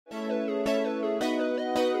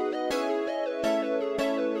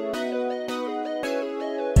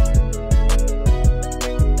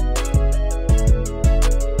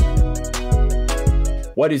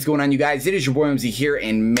What is going on, you guys? It is your boy Omzy here,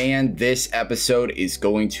 and man, this episode is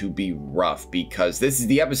going to be rough because this is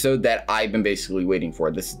the episode that I've been basically waiting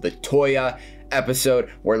for. This is the Toya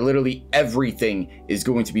episode where literally everything is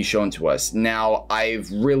going to be shown to us. Now,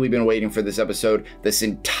 I've really been waiting for this episode this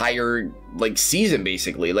entire season,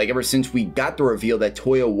 basically, ever since we got the reveal that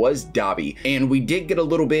Toya was Dabi. And we did get a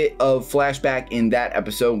little bit of flashback in that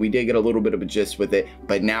episode. We did get a little bit of a gist with it,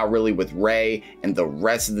 but now really with Rei and the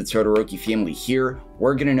rest of the Todoroki family here,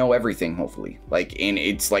 we're gonna know everything, hopefully. And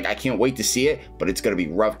it's I can't wait to see it, but it's gonna be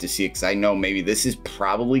rough to see it because I know maybe this is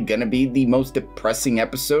probably gonna be the most depressing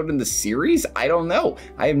episode in the series. I don't know.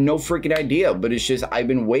 I have no freaking idea, but it's just I've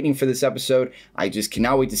been waiting for this episode. I just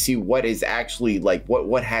cannot wait to see what is actually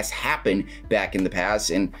what has happened back in the past.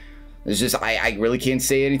 And it's just I really can't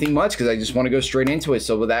say anything much because I just want to go straight into it.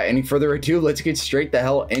 So without any further ado, let's get straight the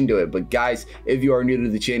hell into it. But guys, if you are new to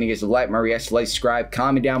the channel, you guys like my reaction, like, subscribe,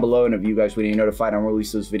 comment down below, and if you guys want to be notified when I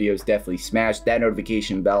release those videos, definitely smash that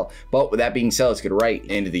notification bell. But with that being said, let's get right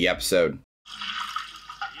into the episode.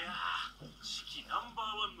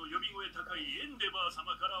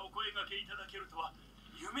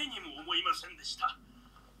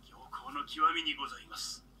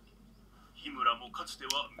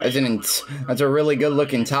 That's a really good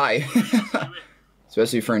looking tie,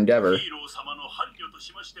 especially for Endeavor.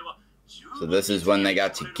 So this is when they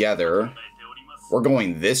got together. We're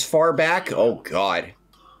going this far back? Oh god.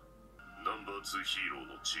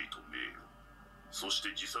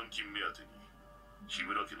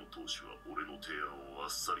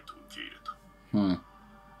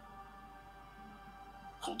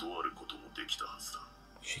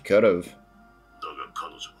 She could have.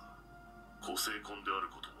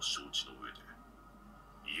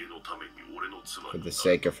 For the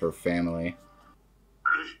sake of her family.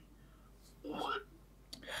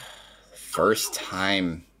 First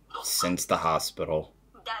time since the hospital.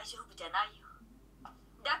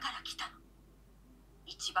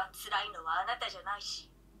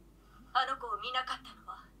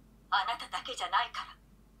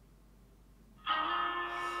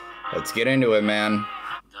 Let's get into it, man.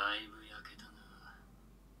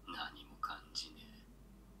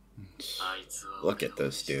 Look at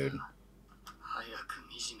this dude.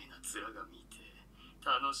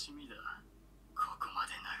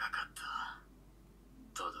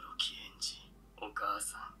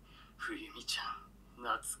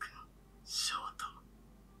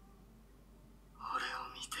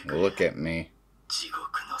 Look at me.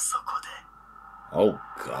 Oh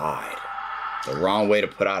god. The wrong way to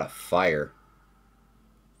put out a fire.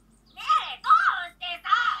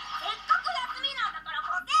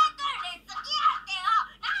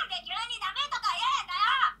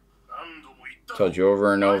 Told you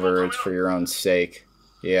over and over, it's for your own sake.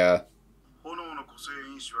 Yeah.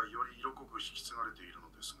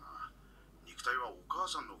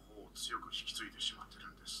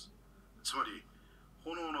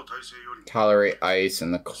 Tolerate ice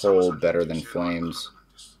and the cold better than flames.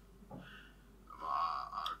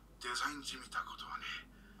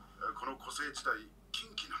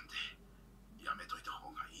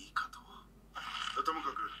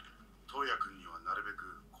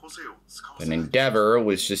 But Endeavor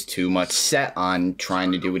was just too much set on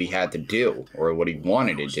trying to do what he had to do, or what he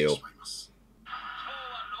wanted to do.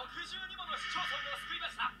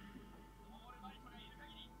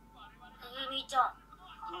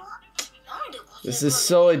 This is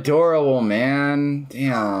so adorable, man.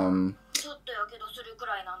 Damn.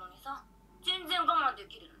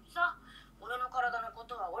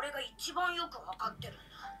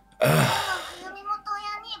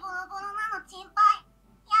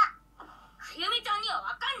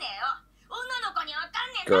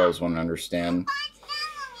 Girls won't understand.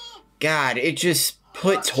 God, it just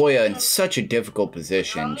put Toya in such a difficult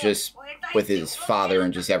position, just with his father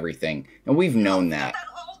and just everything. And we've known that.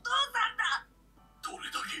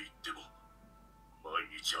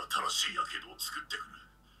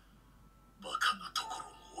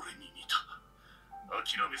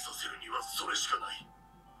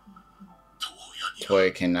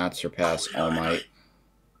 Toya cannot surpass All Might.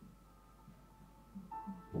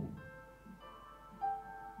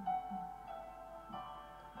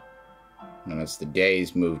 And as the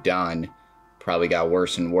days moved on, probably got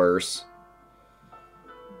worse and worse.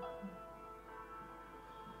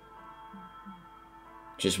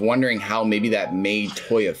 Just wondering how maybe that made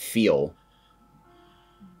Toya feel.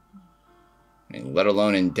 I mean, let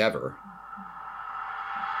alone Endeavor.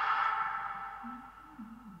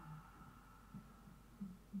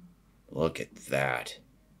 Look at that.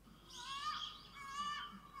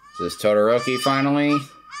 Is this Todoroki finally?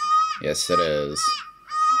 Yes, it is.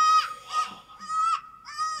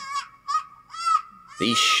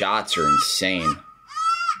 These shots are insane.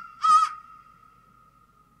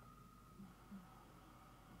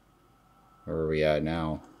 Where are we at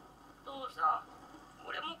now?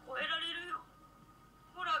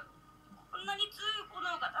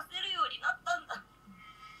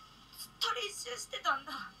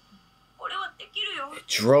 It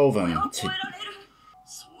drove him to...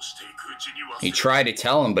 He tried to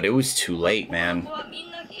tell him, but it was too late, man.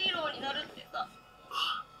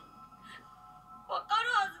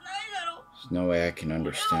 There's no way I can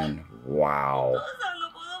understand. Wow.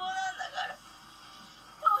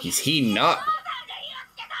 Is he not?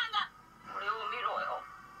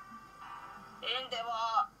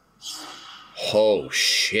 Oh,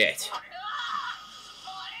 shit.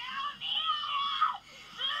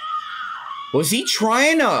 Was he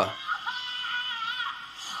trying to...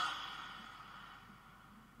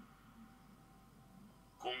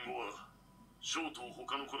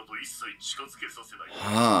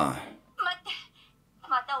 Huh.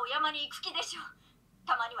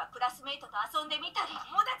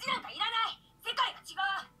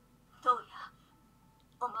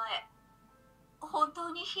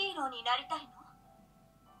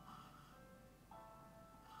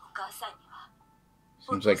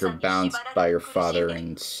 Seems like you're bounced by your father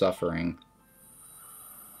and suffering.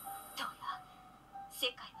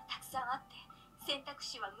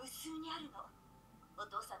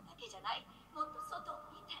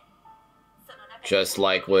 Just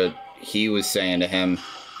like what he was saying to him.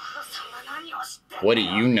 What do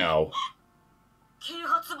you know?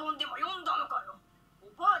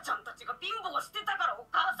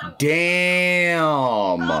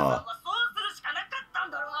 Damn!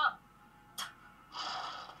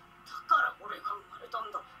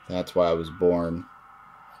 That's why I was born.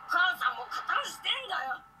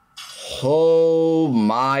 Oh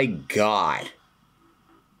my God.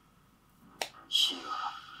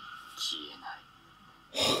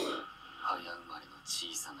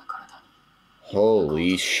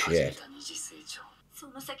 Holy shit.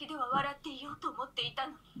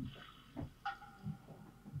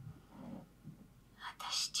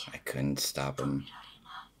 I couldn't stop him.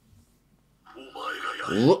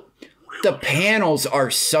 Look, the panels are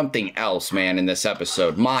something else, man, in this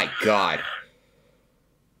episode. My God.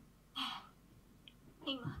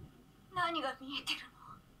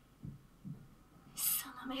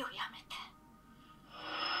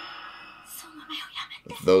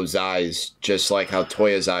 Those eyes, just like how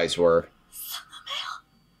Toya's eyes were.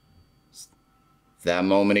 That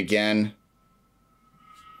moment again.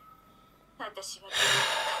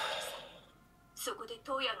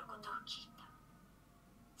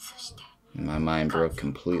 My mind broke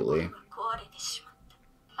completely.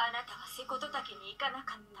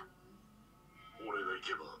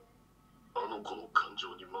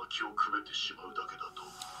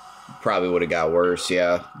 Probably would have got worse,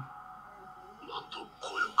 yeah.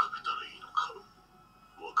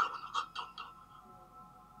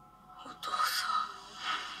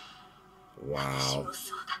 Wow.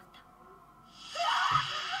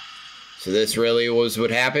 So this really was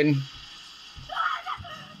what happened?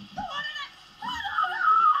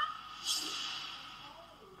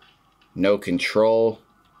 No control.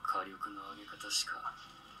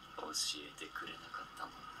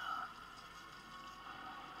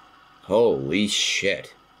 Holy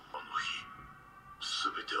shit.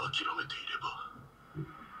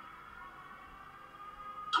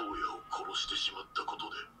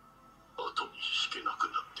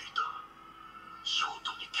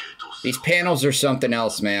 These panels are something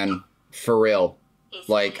else, man. For real.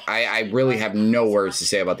 Like, I really have no words to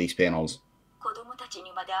say about these panels.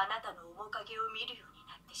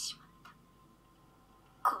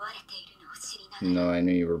 No, I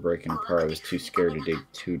knew you were breaking apart. I was too scared to dig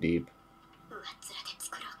too deep.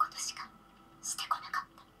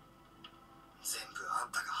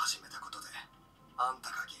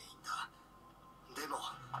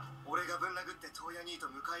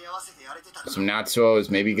 So Natsuo is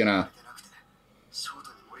maybe gonna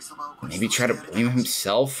try to blame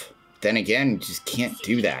himself. Then again, you just can't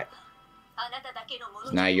do that.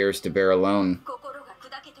 It's not yours to bear alone.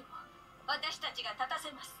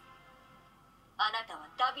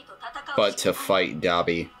 But to fight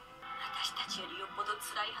Dabi.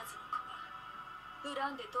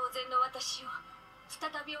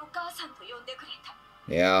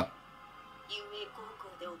 Yeah.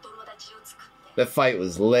 The fight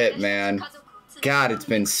was lit, man. God, it's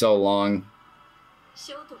been so long.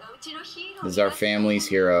 This is our family's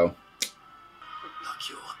hero.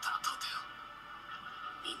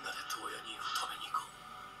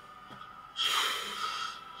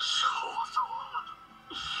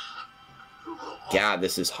 God,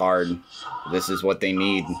 this is hard. This is what they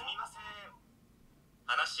need.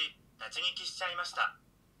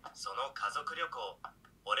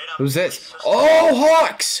 Who's this? Oh,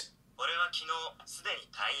 Hawks!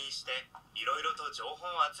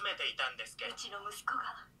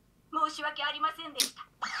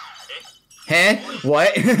 Huh?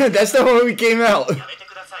 What? That's not when we came out.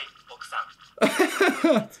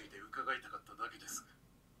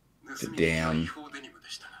 Damn.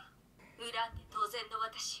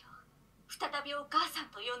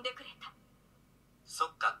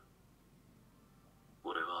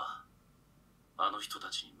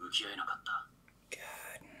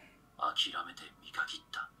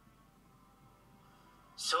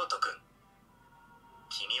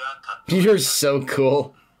 You're so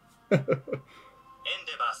cool.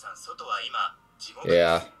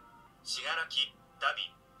 Yeah.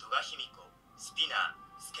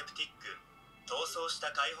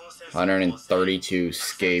 132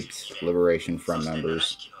 escaped Liberation Front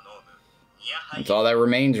members. That's all that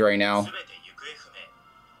remains right now.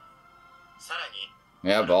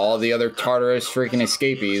 Yep, all the other Tartarus freaking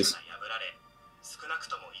escapees.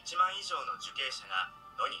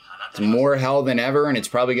 It's more hell than ever, and it's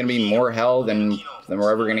probably going to be more hell than we're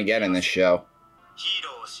ever going to get in this show.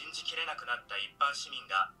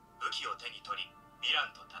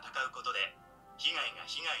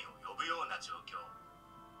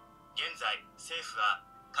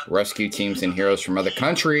 Rescue teams and heroes from other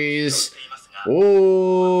countries.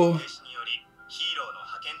 Ooh.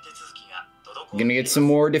 Gonna get some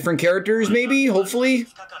more different characters, maybe, hopefully.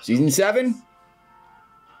 Season 7.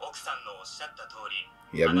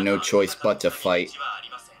 You have no choice but to fight.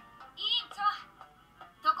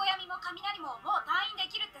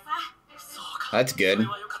 That's good.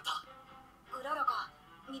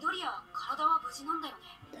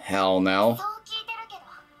 Hell no.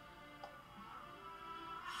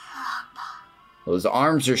 Those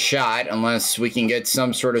arms are shot unless we can get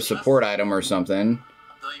some sort of support item or something.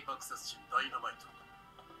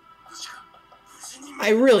 I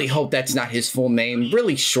really hope that's not his full name.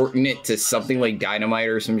 Really shorten it to something like Dynamite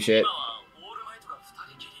or some shit.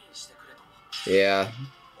 Yeah.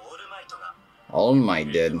 All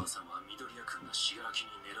Might did.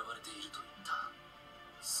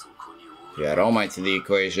 Yeah, All Might to the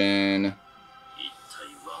equation.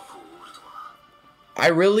 I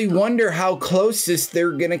really wonder how close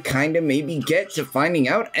they're gonna kind of maybe get to finding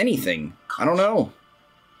out anything. I don't know.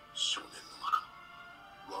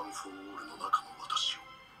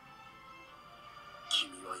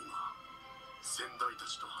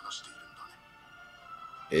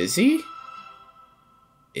 Is he?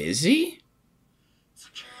 Is he?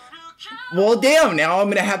 Well, damn, now I'm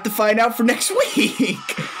gonna have to find out for next week.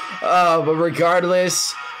 But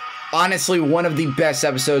regardless, honestly, one of the best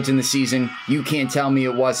episodes in the season. You can't tell me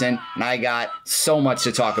it wasn't, and I got so much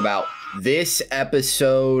to talk about. This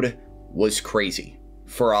episode was crazy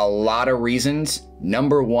for a lot of reasons.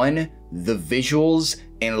 Number one, the visuals,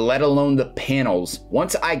 and let alone the panels.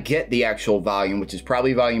 Once I get the actual volume, which is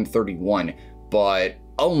probably volume 31, but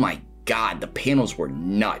oh my God, the panels were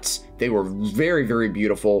nuts. They were very, very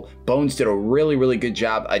beautiful. Bones did a really, really good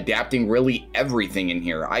job adapting really everything in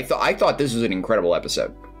here. I thought this was an incredible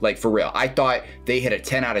episode. Like, for real. I thought they hit a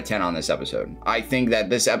 10 out of 10 on this episode. I think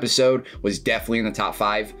that this episode was definitely in the top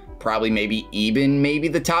 5. Probably maybe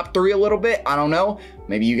the top 3 a little bit. I don't know.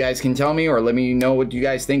 Maybe you guys can tell me or let me know what you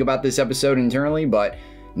guys think about this episode internally. But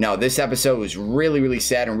no, this episode was really, really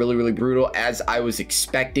sad and really, really brutal, as I was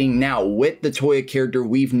expecting. Now, with the Toya character,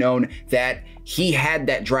 we've known that he had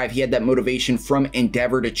that drive, he had that motivation from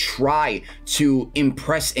Endeavor to try to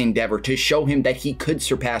impress Endeavor, to show him that he could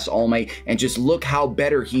surpass All Might, and just look how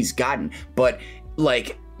better he's gotten. But,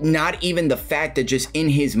 like, not even the fact that just in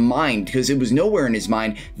his mind, because it was nowhere in his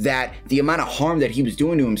mind, that the amount of harm that he was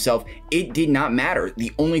doing to himself, it did not matter.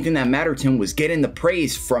 The only thing that mattered to him was getting the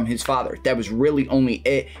praise from his father. That was really only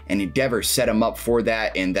it, and Endeavor set him up for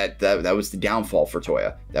that, and that was the downfall for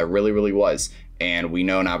Toya. That really, really was. And we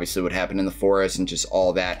know, and obviously what happened in the forest and just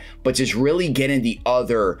all that, but just really getting the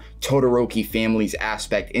other Todoroki family's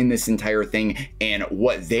aspect in this entire thing, and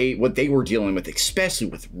what they were dealing with, especially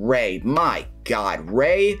with Rei. My God,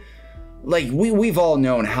 Rei, like we've all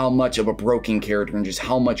known how much of a broken character and just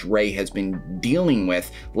how much Rei has been dealing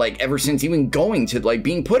with, like ever since even going to like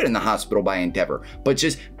being put in the hospital by Endeavor, but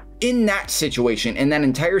just in that situation, in that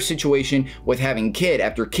entire situation with having kid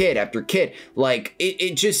after kid after kid, like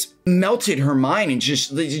it just melted her mind, and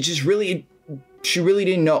she really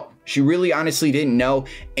didn't know. She really honestly didn't know,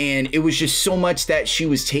 and it was just so much that she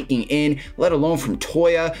was taking in, let alone from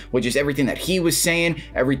Toya, which is everything that he was saying,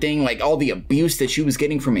 everything, like all the abuse that she was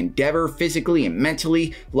getting from Endeavor physically and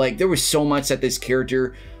mentally. Like, there was so much that this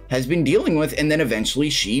character has been dealing with, and then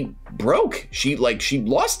eventually she broke. She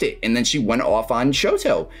lost it, and then she went off on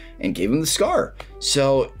Shoto and gave him the scar.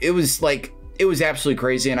 So it was absolutely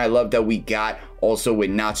crazy, and I love that we got also with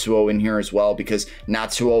Natsuo in here as well, because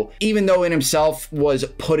Natsuo, even though in himself was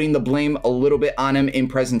putting the blame a little bit on him in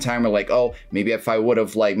present time, or like, oh, maybe if I would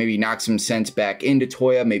have like maybe knocked some sense back into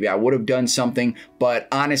Toya, maybe I would have done something. But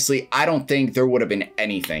honestly, I don't think there would have been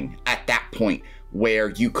anything at that point where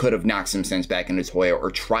you could have knocked some sense back into Toya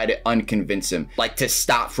or try to unconvince him, like to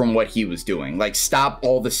stop from what he was doing, like stop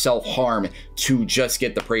all the self-harm to just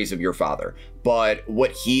get the praise of your father. But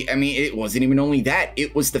I mean, it wasn't even only that.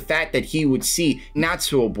 It was the fact that he would see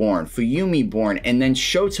Natsuo born, Fuyumi born, and then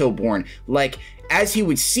Shoto born. Like, as he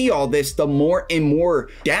would see all this, the more and more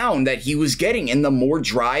down that he was getting, and the more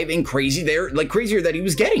drive and crazier that he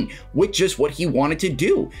was getting with just what he wanted to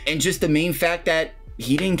do. And just the main fact that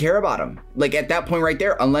he didn't care about him. Like, at that point right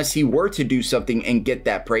there, unless he were to do something and get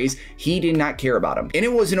that praise, he did not care about him. And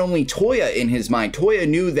it wasn't only Toya in his mind. Toya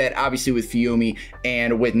knew that obviously with Fuyumi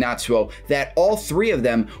and with Natsuo, that all three of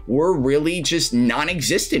them were really just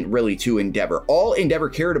non-existent really to Endeavor. All Endeavor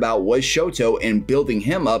cared about was Shoto and building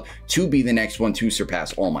him up to be the next one to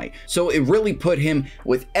surpass All Might. So it really put him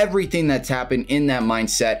with everything that's happened in that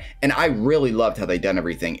mindset, and I really loved how they done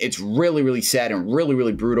everything. It's really, really sad and really,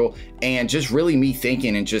 really brutal, and just really me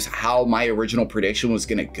thinking and just how my original prediction was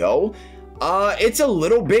gonna go. It's a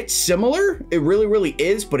little bit similar. It really, really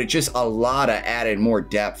is, but it's just a lot of added more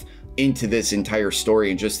depth into this entire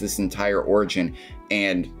story and just this entire origin.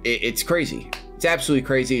 And it's crazy. It's absolutely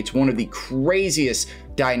crazy. It's one of the craziest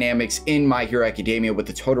dynamics in My Hero Academia with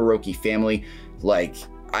the Todoroki family. Like,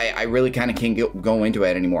 I really kind of can't go into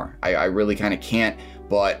it anymore. I really kind of can't,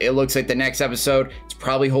 but it looks like the next episode, it's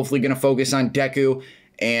probably hopefully gonna focus on Deku.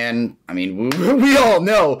 And I mean, we all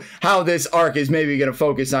know how this arc is maybe going to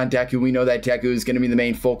focus on Deku. We know that Deku is going to be the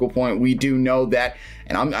main focal point. We do know that,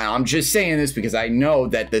 and I'm just saying this because I know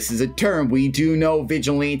that this is a term. We do know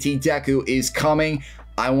Vigilante Deku is coming.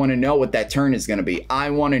 I want to know what that turn is going to be. I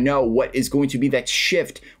want to know what is going to be that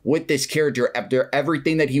shift with this character after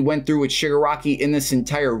everything that he went through with Shigaraki in this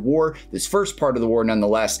entire war, this first part of the war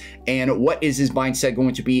nonetheless, and what is his mindset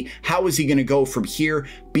going to be? How is he going to go from here,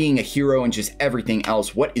 being a hero and just everything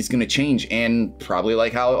else? What is going to change? And probably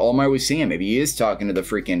like how All Might was saying, maybe he is talking to the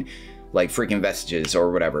freaking vestiges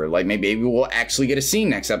or whatever. Like, maybe we'll actually get a scene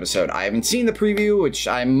next episode. I haven't seen the preview, which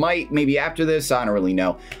I might maybe after this. I don't really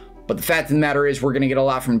know. But the fact of the matter is, we're going to get a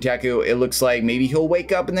lot from Deku. It looks like maybe he'll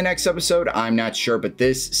wake up in the next episode. I'm not sure, but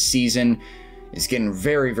this season is getting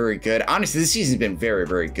very, very good. Honestly, this season's been very,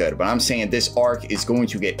 very good, but I'm saying this arc is going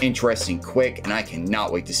to get interesting quick, and I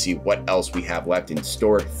cannot wait to see what else we have left in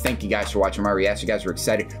store. Thank you guys for watching my reaction. You guys are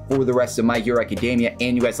excited for the rest of My Hero Academia,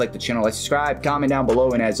 and you guys like the channel, like, subscribe, comment down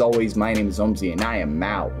below, and as always, my name is Omzy, and I am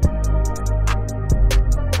out.